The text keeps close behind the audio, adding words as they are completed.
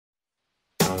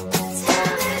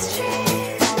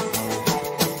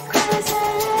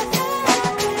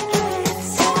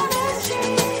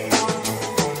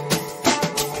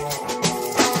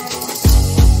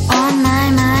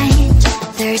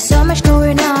There's so much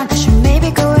going on, I should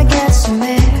maybe go and get some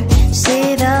air.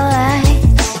 See the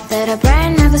lights that are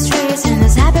brighten up the streets, and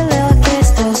those happy little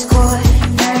kids, those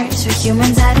corners where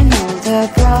humans hiding all the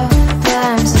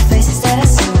problems, the faces that are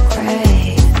so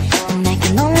gray. And I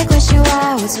can only question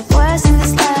why, what's the worst in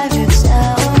this life, you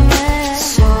tell me.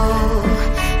 So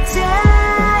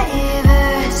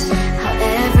diverse, how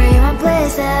everyone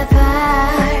plays their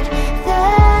part. The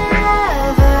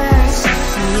verse,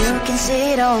 and you can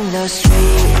see it on the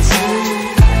streets.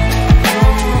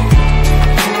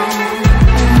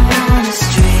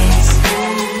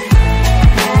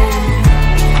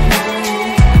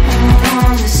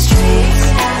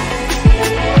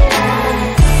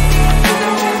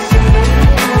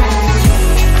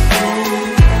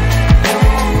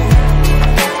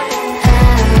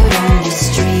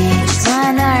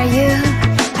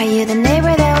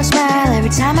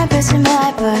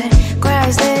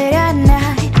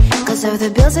 Of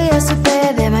the bills I used to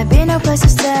pay, there might be no place to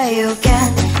stay. You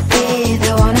can't be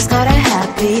the one who's got a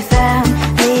happy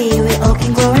family. We all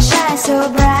can glow and shine so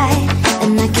bright,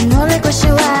 and I can only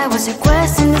question why. What's your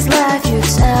quest in this life, you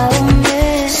tell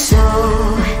me. So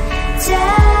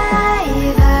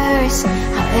diverse,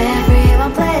 how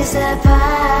everyone plays their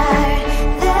part.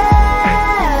 The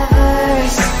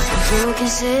verse, you can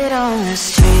sit on the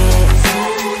street.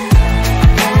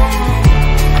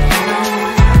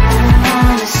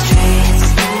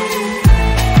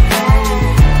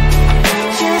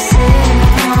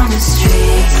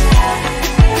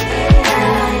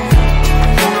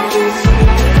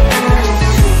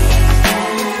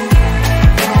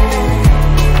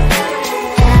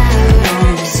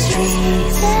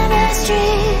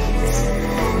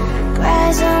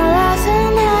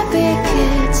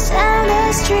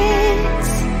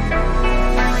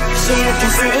 You can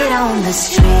sit on the streets. On the streets. On the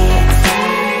streets.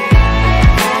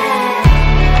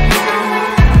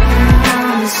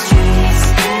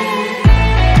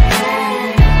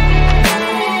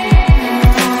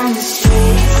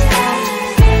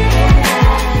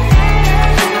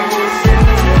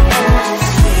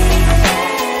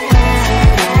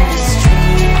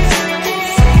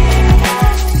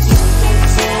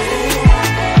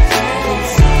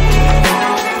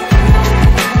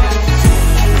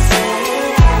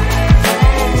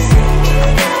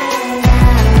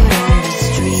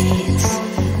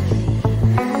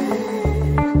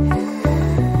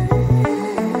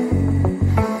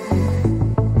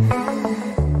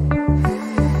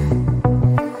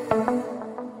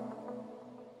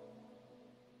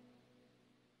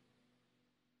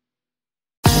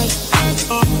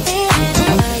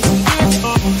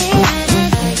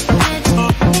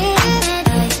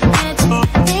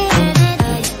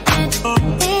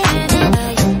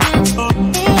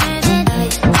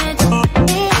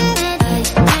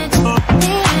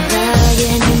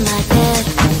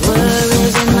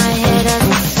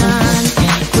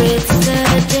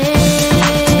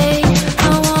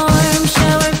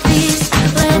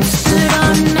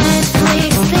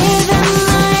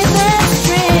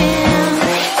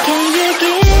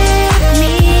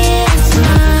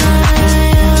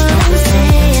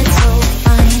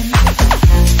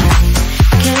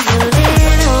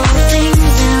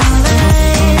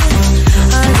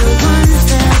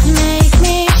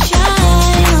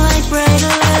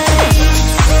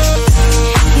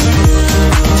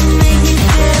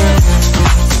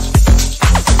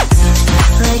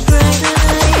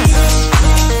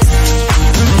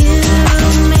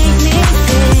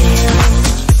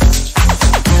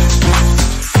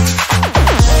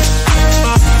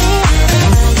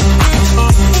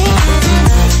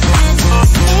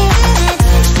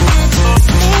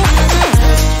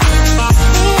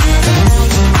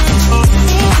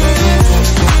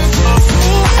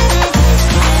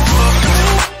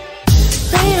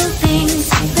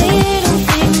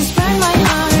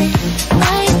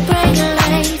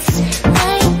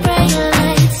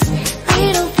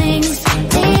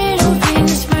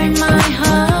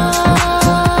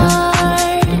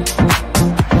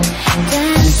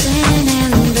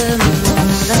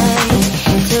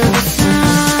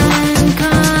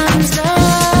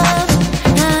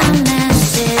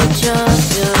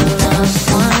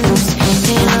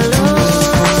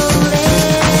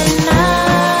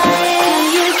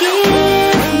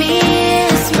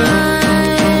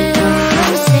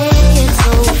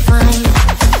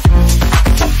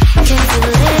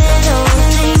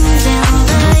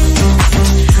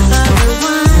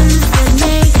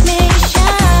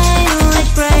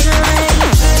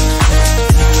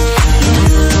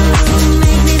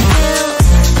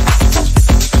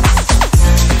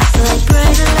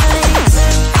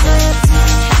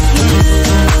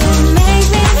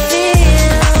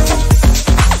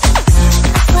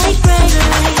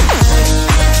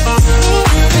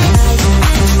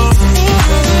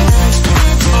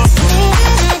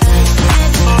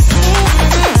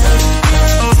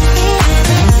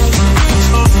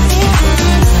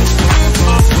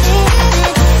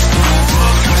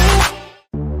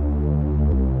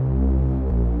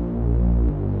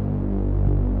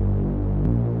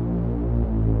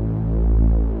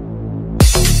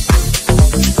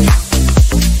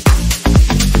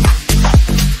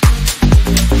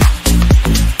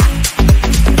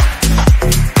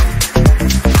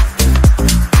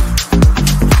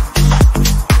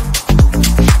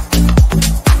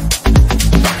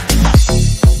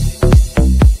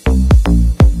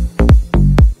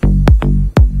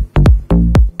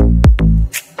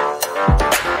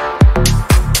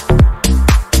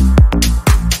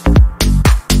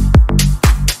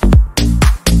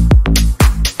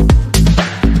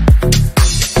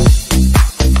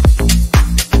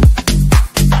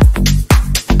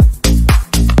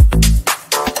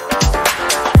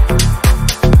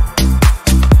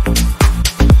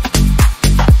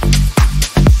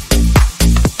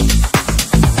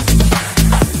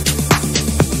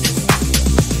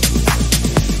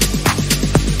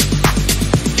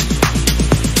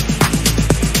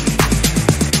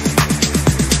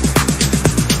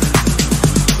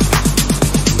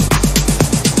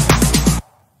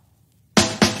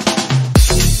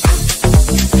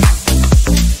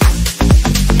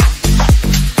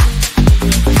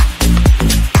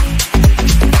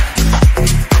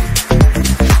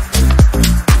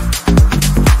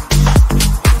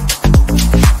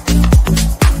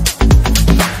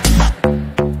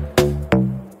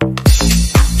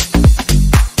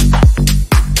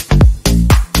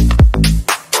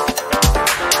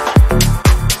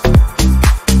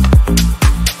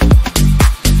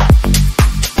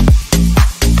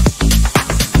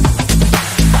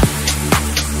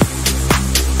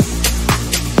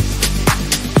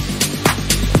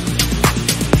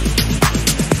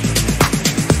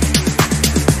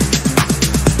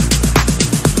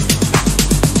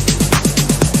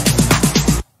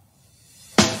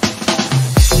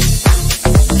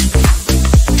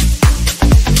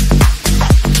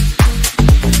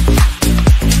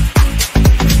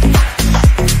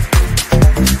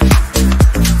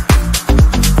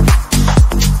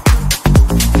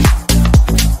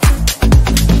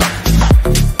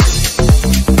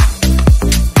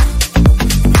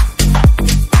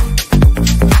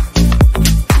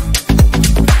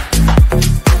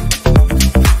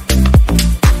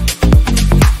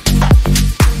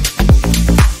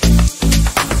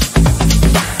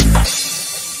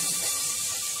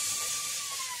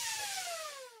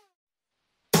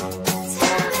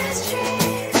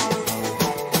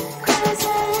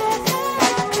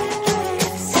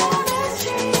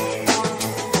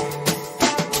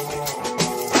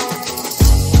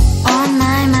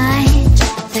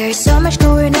 so much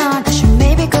going on, I should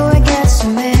maybe go and get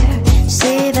some air.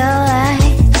 See the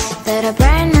light that are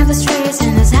brighten up the streets,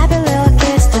 and those happy little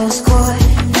kids, those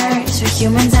corners where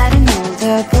humans hiding all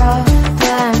their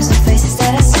problems, the faces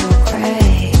that are so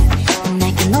great. And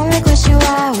I can only question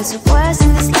why, what's the worst in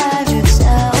this life, you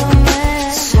tell me.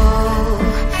 So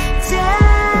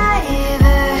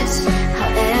diverse, how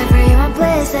everyone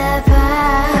plays their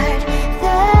part,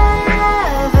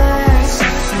 their verse,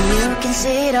 and you can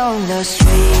see it on the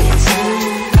streets.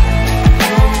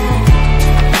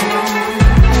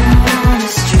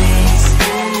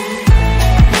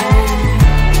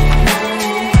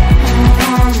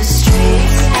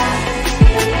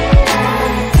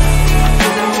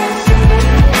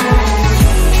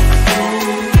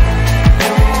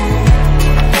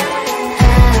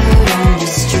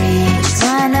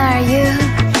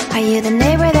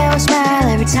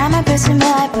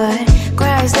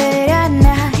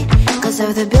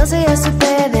 Of the bills I used to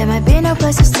pay, there might be no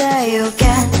place to stay. You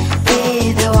can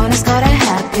be the one who's got a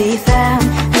happy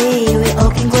family. We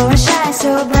all can glow and shine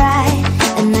so bright,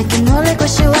 and I can only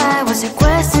question why. What's your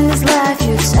quest in this life,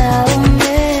 you tell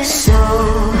me. So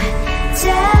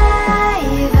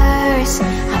diverse,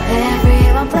 how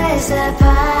everyone plays their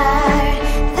part,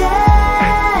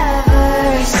 their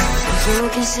verse, you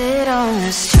can sit on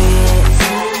the streets.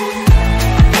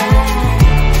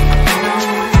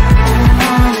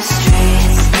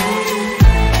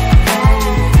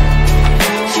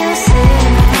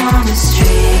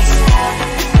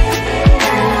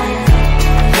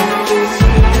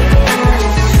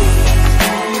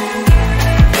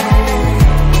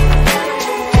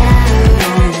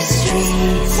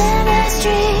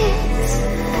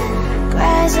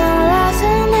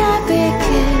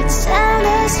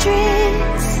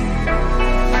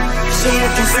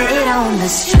 Sit on the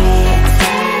streets.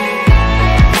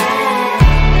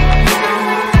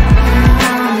 On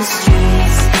the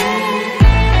streets.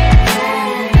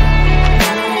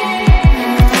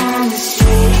 On the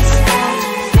streets.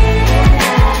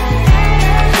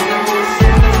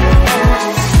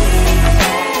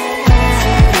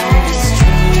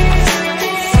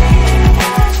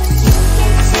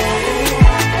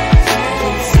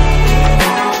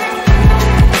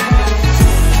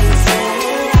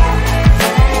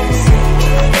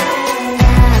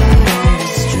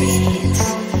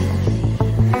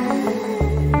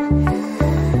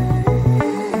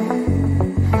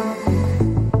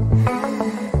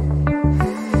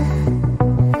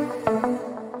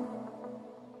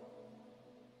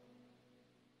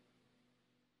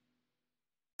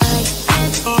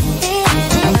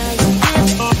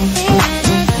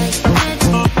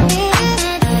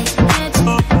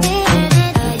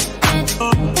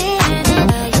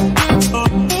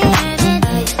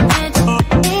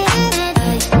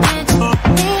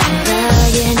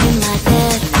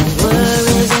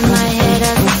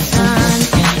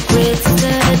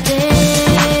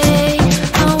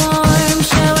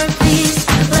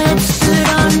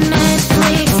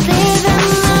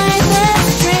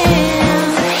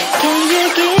 Can you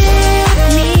give